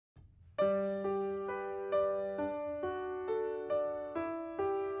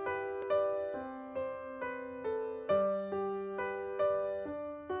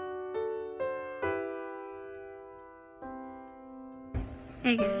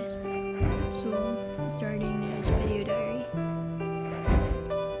Hey guys, so starting this video diary.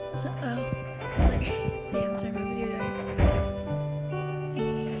 Sorry, see, I'm starting my video diary.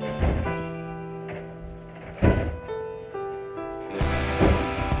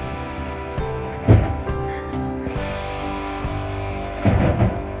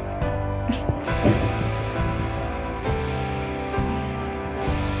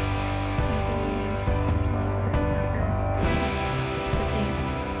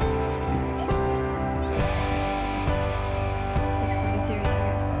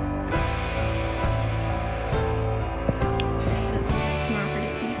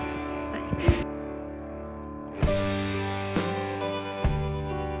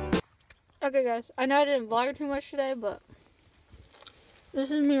 Okay guys, I know I didn't vlog too much today, but this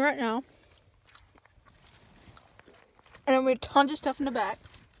is me right now. And I made tons of stuff in the back.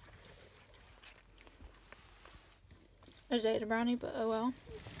 There's a brownie, but oh well.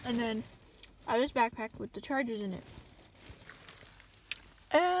 And then I have this backpack with the chargers in it.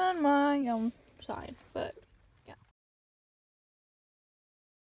 And my sign, but yeah.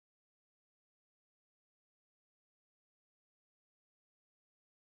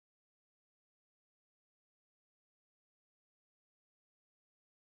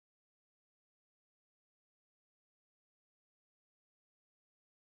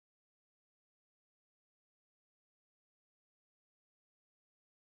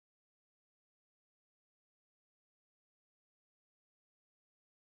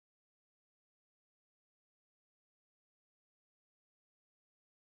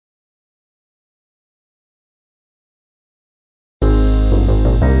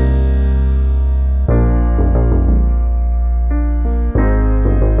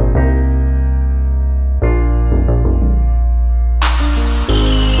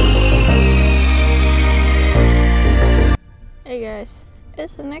 Hey guys,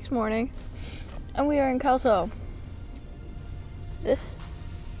 it's the next morning, and we are in Kelso.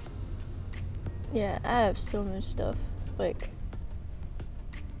 Yeah, I have so much stuff, like,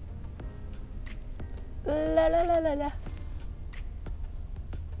 la la la la la.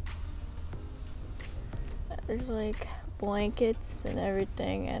 There's like blankets and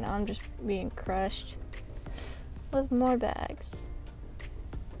everything, and I'm just being crushed with more bags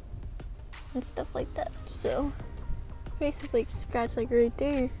and stuff like that, so face is like scratched like right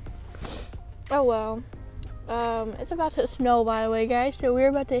there. Oh well. It's about to snow, by the way, guys, so we're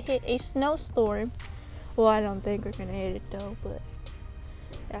about to hit a snowstorm. Well, I don't think we're gonna hit it though, but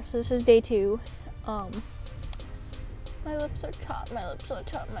yeah, so this is day 2. My lips are chapped, my lips are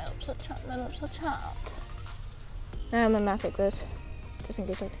chapped, my lips are chapped, my lips are chapped. Now I'm gonna mask like this, just in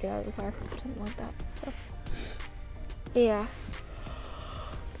case I have to get out of the car or something like that, so yeah.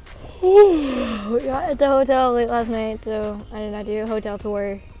 We got at the hotel late last night, so I did not do a hotel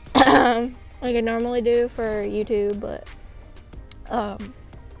tour like I normally do for YouTube, but so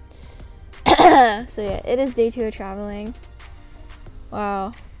yeah, it is day 2 of traveling.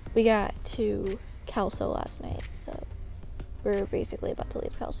 Wow, we got to Kelso last night, so we're basically about to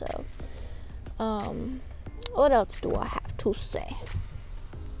leave Kelso. What else do I have to say?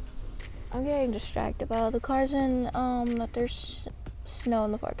 I'm getting distracted by all the cars and that there's snow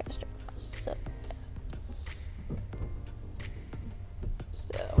in the forecast right now,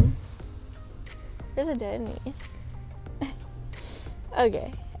 so there's a dead niece.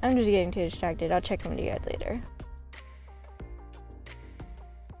 Okay, I'm just getting too distracted. I'll check in with you guys later.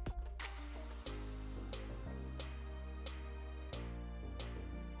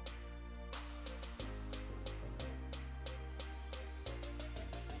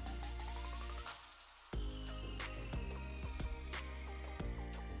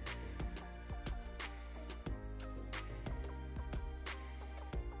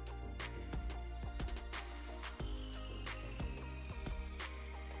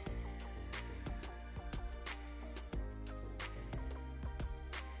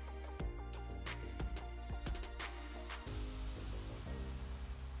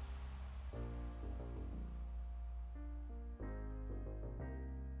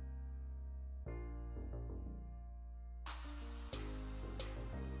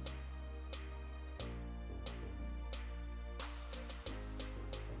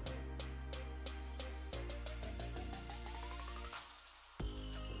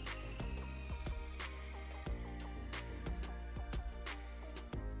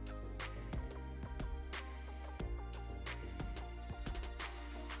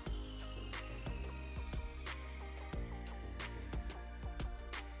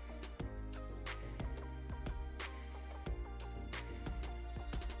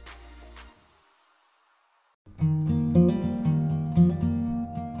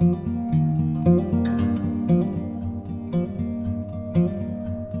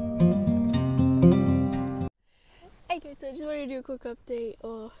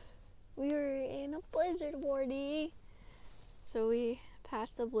 update. We were in a blizzard warning. So we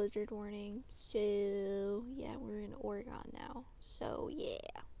passed the blizzard warning. So yeah, we're in Oregon now. So yeah.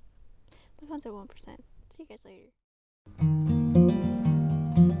 My phone's at 1%. See you guys later.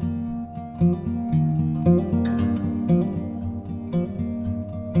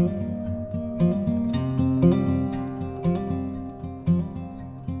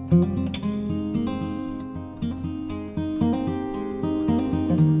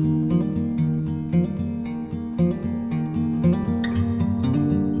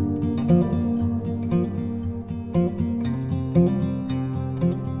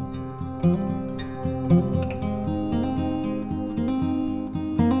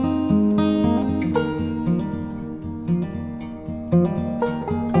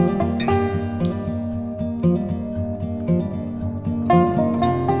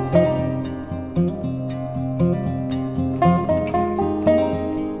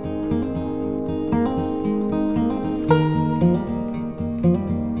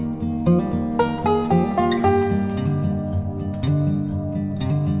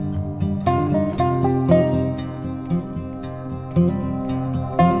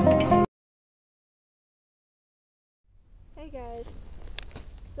 Hey guys,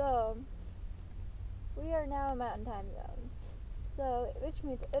 so we are now in Mountain Time Zone, so which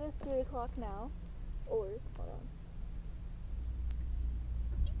means it is 3 o'clock now, or hold on,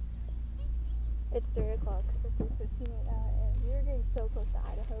 it's 3 o'clock, it's 3:15 right now, and we're getting so close to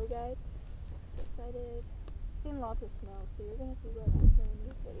Idaho, guys. So excited. Seen lots of snow, so you're gonna see a lot of snow in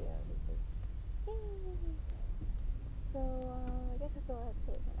this video because, yay. So I guess that's all I have to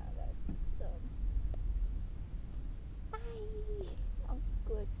say for now, guys. So. Bye. I'm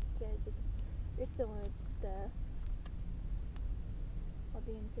good, guys. You're still in I'll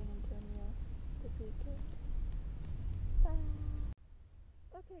be in San Antonio this weekend. Bye.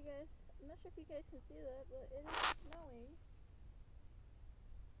 Okay, guys. I'm not sure if you guys can see that, but it is snowing.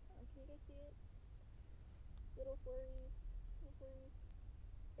 Can you guys see it? Little flurries. Little flurries.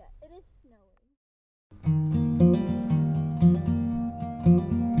 Yeah, it is snowing.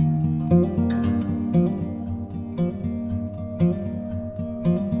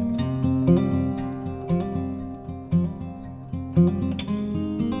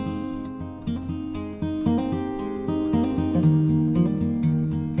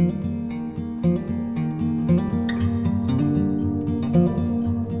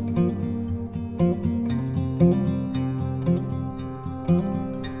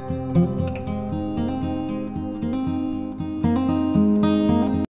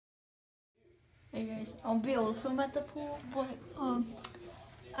 I'll be able to swim at the pool, but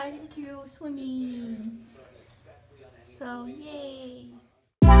I need to go swimming. So yay!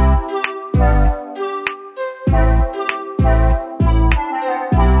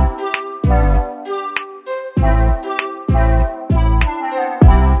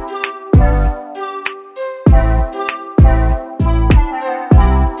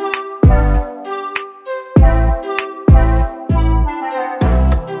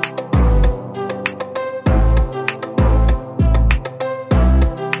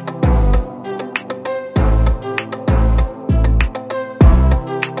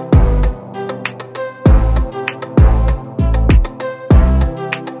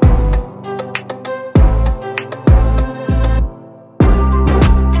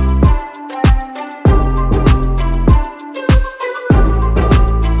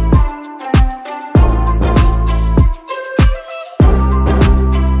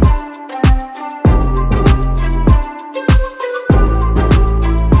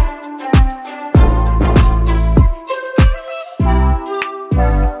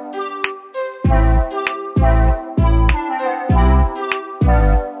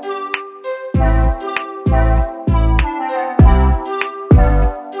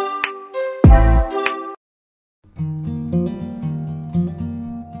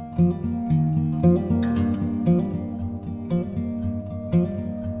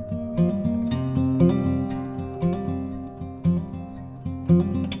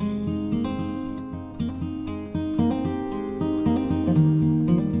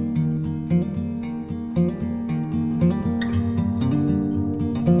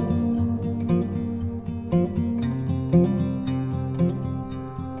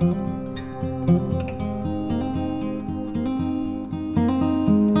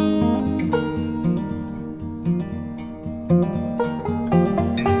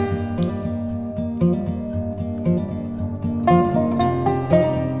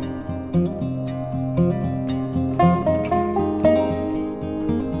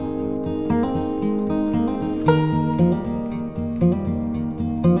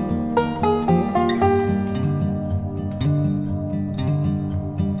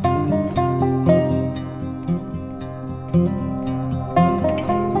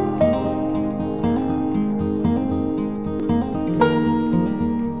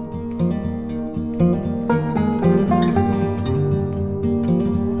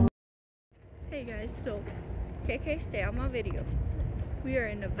 Okay guys, so KK, stay on my video. We are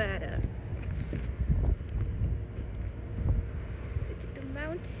in Nevada. Look at the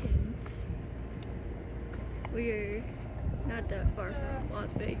mountains. We're not that far from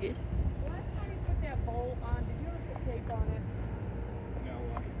Las Vegas. Last time you put that bolt on, did you ever put tape on it? No.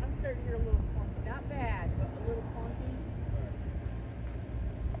 I'm starting to hear a little funky. Not bad, but a little funky.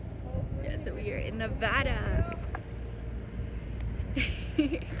 Yeah, so we are in Nevada.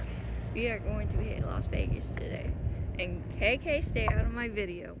 We are going to hit Las Vegas today. And KK, stay out of my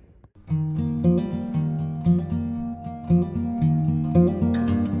video.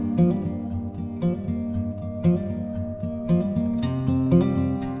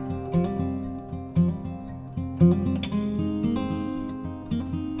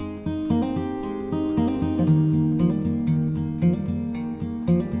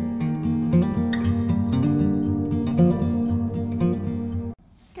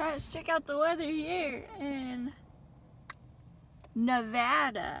 Guys, check out the weather here in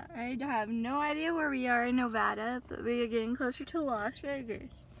Nevada. I have no idea where we are in Nevada, but we are getting closer to Las Vegas.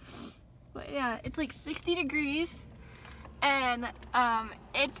 But yeah, it's like 60 degrees, and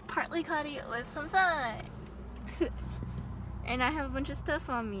it's partly cloudy with some sun. And I have a bunch of stuff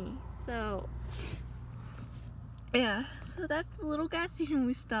on me, so yeah. So that's the little gas station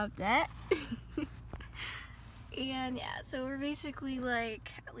we stopped at. And yeah, so we're basically like,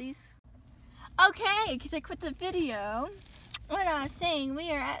 at least, okay, because I quit the video. What I was saying,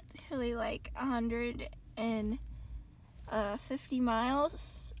 we are actually like 150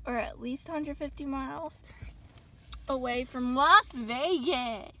 miles, or at least 150 miles away from Las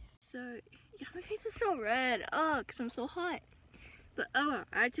Vegas. So, yeah, my face is so red, because I'm so hot. But, oh well,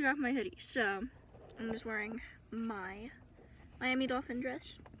 I took off my hoodie, so I'm just wearing my Miami Dolphin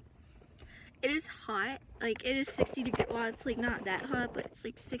dress. It is hot, like it is 60 degrees, well it's like not that hot, but it's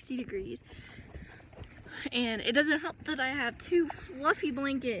like 60 degrees. And it doesn't help that I have 2 fluffy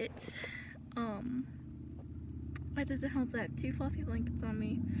blankets. It doesn't help that I have 2 fluffy blankets on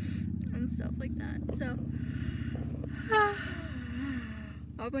me and stuff like that, so.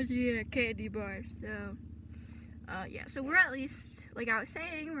 I'm about to eat a candy bar, so. Yeah, so we're at least, like I was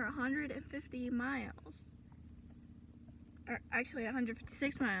saying, we're 150 miles. Or actually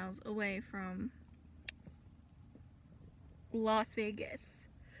 156 miles away from Las Vegas,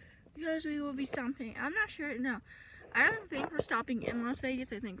 because we will be stopping, I'm not sure, no, I don't think we're stopping in Las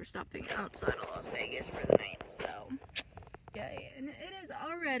Vegas, I think we're stopping outside of Las Vegas for the night, so, yeah, and it is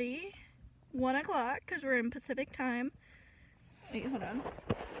already 1 o'clock, because we're in Pacific time. Wait, hold on,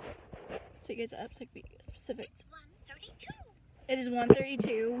 so you guys up, so Pacific. It is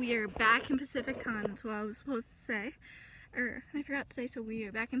 1:32, we are back in Pacific time, that's what I was supposed to say. Or, I forgot to say, so we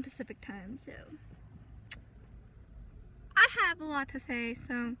are back in Pacific time, so. I have a lot to say,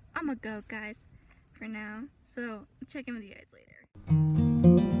 so I'm gonna go, guys, for now. So, I'll check in with you guys later.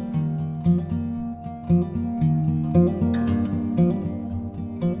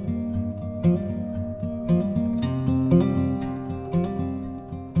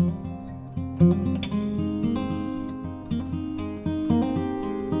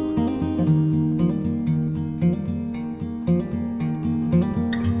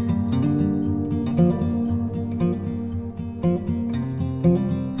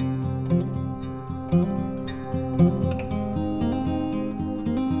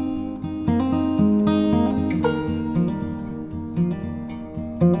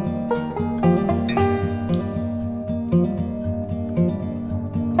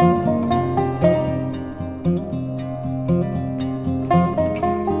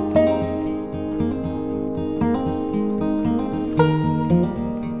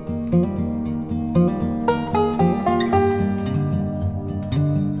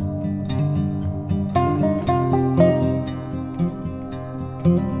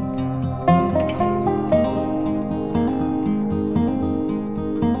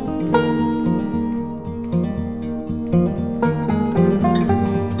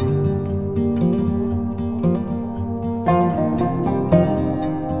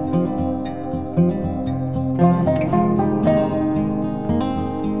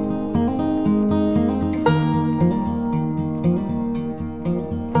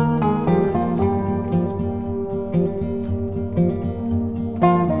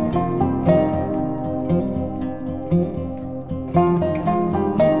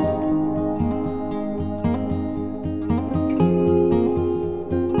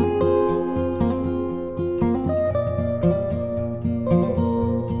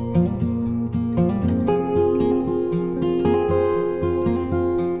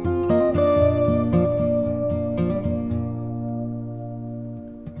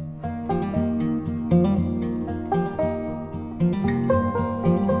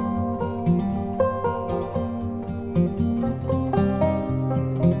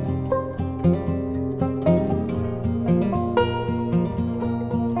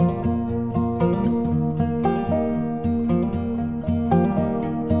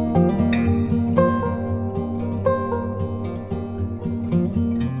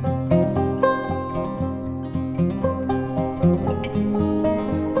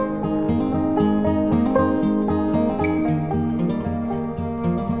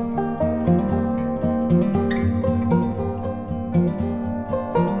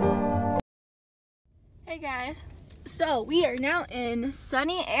 are now in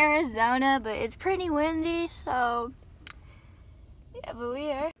sunny Arizona, but it's pretty windy, so yeah, but we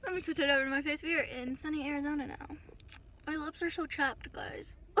are. Let me switch it over to my face. We are in sunny Arizona now. My lips are so chapped,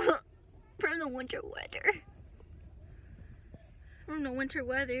 guys. From the winter weather. From the winter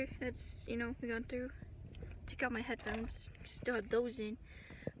weather that's, you know, we gone through. Take out my headphones. Still have those in.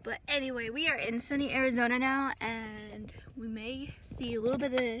 But anyway, we are in sunny Arizona now, and we may see a little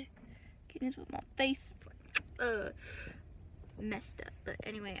bit of goodness with my face. It's like, messed up. But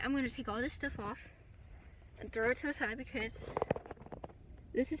anyway, I'm gonna take all this stuff off and throw it to the side because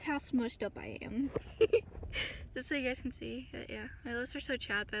this is how smushed up I am. Just so you guys can see. Yeah, my lips are so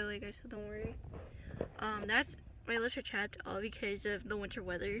chapped, by the way, guys, so don't worry. My lips are chapped all because of the winter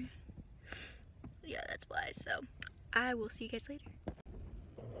weather. Yeah, that's why. So I will see you guys later.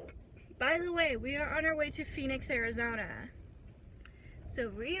 By the way, we are on our way to Phoenix, Arizona. So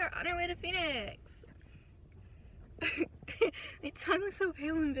we are on our way to Phoenix. My tongue looks so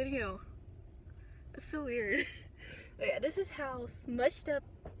pale in video. That's so weird. But yeah, this is how smushed up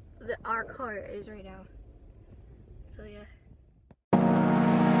our car is right now. So yeah.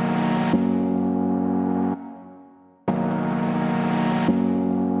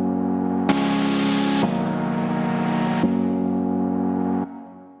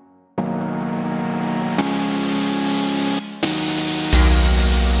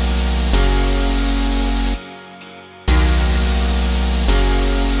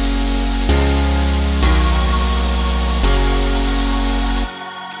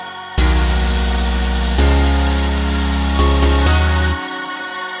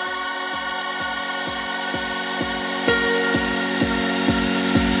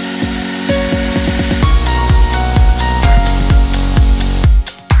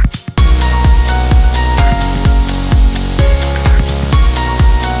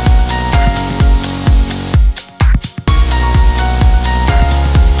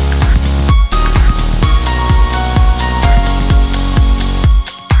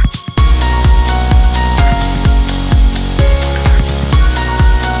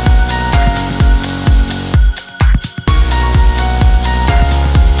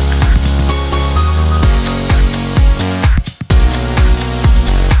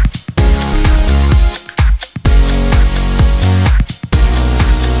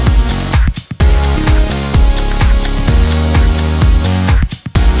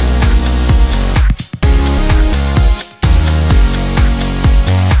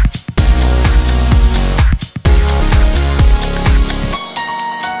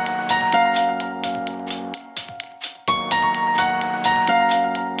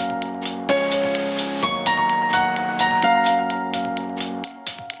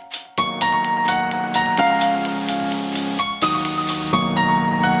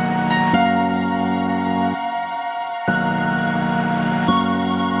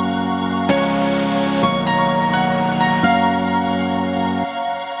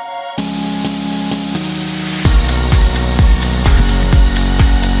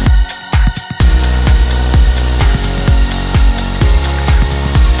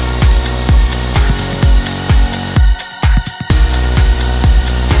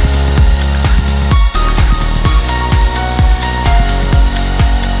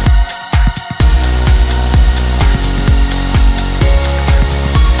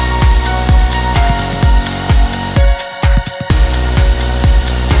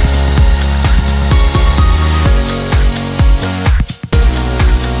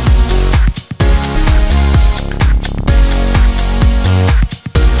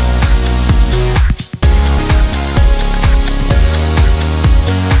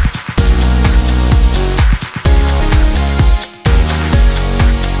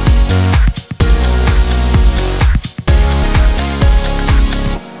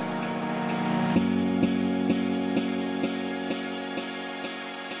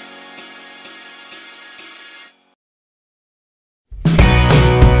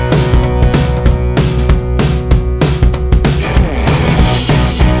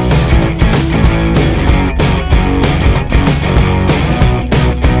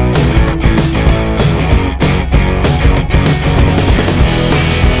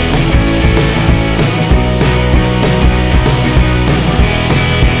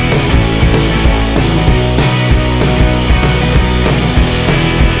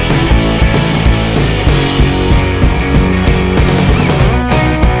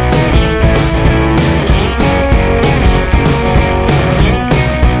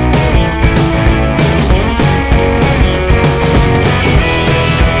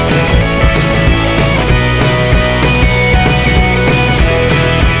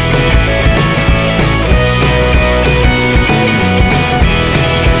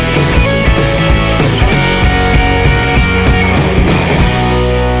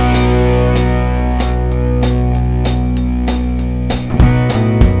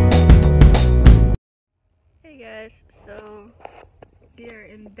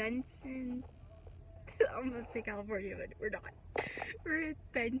 in Benson. I almost say California, but we're not. We're in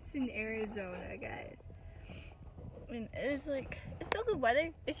Benson, Arizona, guys. And it's like, it's still good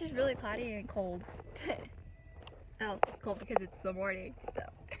weather. It's just really cloudy and cold. Oh, it's cold because it's the morning, so.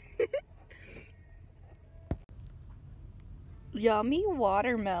 Yummy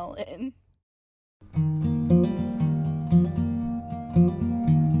watermelon.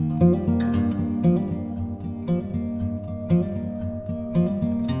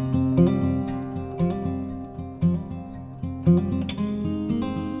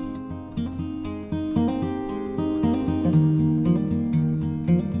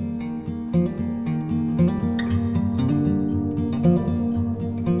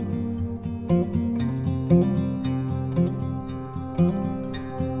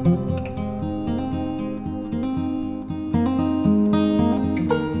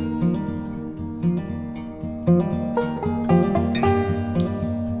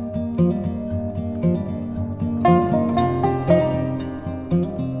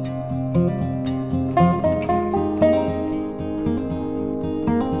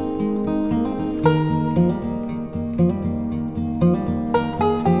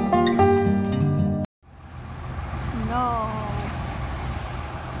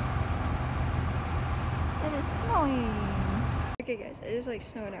 Okay guys, it is like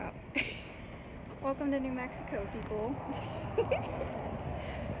snowing out. Welcome to New Mexico, people.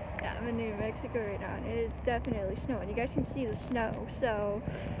 Yeah, I'm in New Mexico right now and it is definitely snowing. You guys can see the snow, so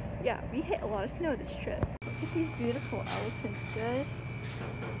yeah, we hit a lot of snow this trip. Look at these beautiful elephants, guys.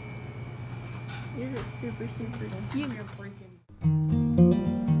 These are super cute.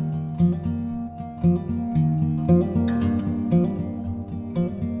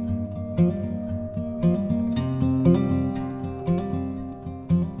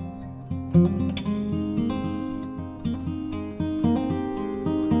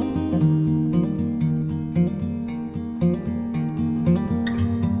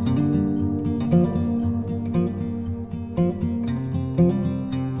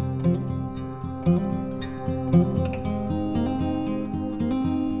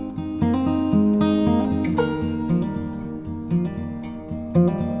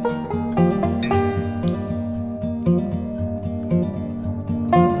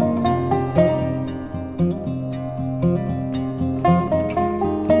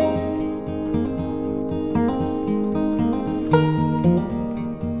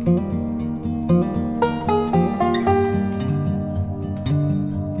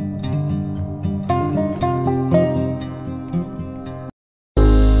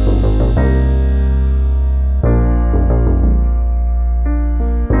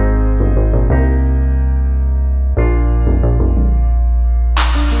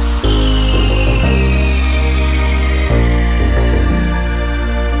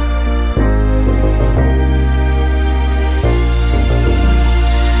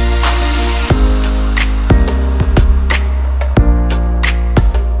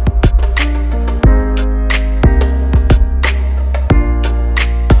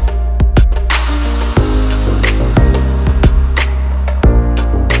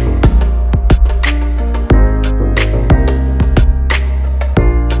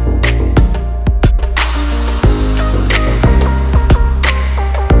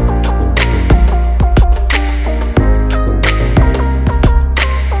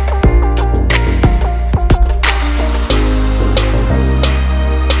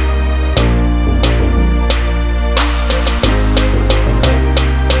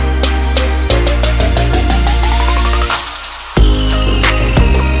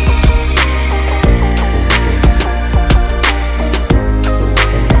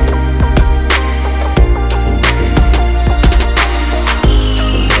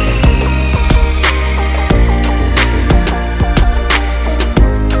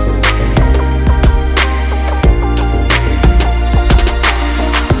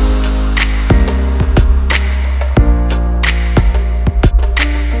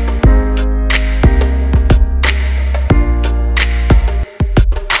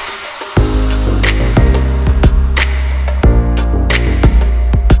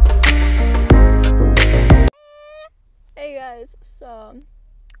 So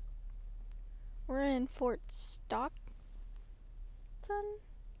we're in Fort Stockton.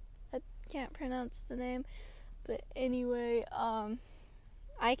 I can't pronounce the name, but anyway,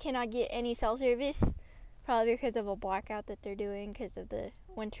 I cannot get any cell service, probably because of a blackout that they're doing because of the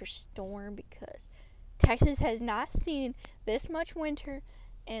winter storm, because Texas has not seen this much winter,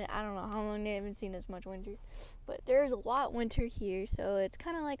 and I don't know how long they haven't seen this much winter, but there's a lot winter here, so it's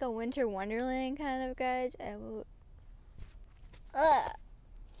kind of like a winter wonderland kind of, guys. And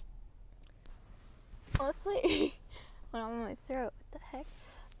my throat. What the heck?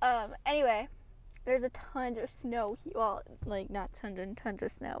 Anyway, there's a ton of snow here. Well, like not tons and tons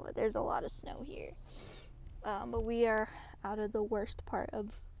of snow, but there's a lot of snow here. But we are out of the worst part of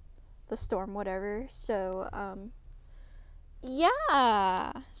the storm, whatever. So,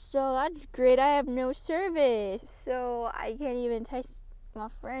 yeah. So that's great. I have no service, so I can't even text my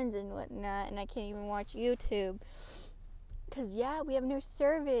friends and whatnot, and I can't even watch YouTube. Cause yeah, we have no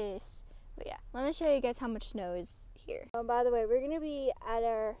service. But yeah, let me show you guys how much snow is here. By the way, we're gonna be at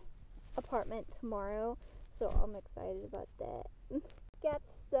our apartment tomorrow, so I'm excited about that. Got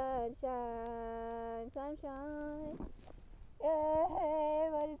sunshine, sunshine. Yeah,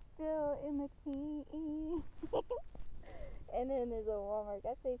 but it's still in the tea. And then there's a Walmart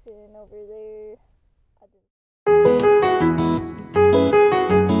gas station over there.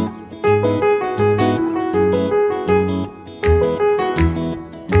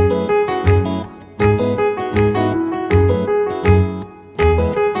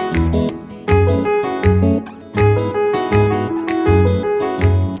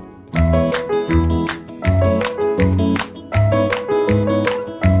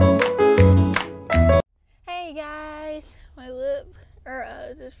 Hey guys, my lip,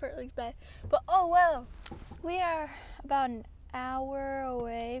 this part looks bad, but oh well. We are about an hour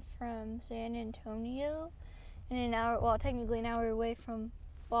away from San Antonio, and technically an hour away from,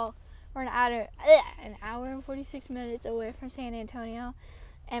 we're an hour and 46 minutes away from San Antonio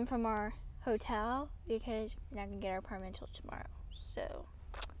and from our hotel, because we're not gonna get our apartment until tomorrow. So,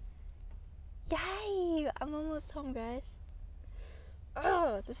 yay! I'm almost home, guys.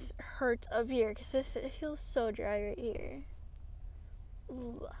 Oh, this hurts up here because it feels so dry right here.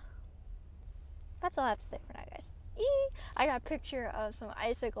 Ugh. That's all I have to say for now, guys. I got a picture of some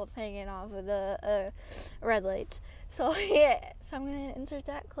icicles hanging off of the red lights. So yeah, so I'm gonna insert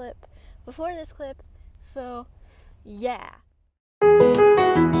that clip before this clip. So yeah.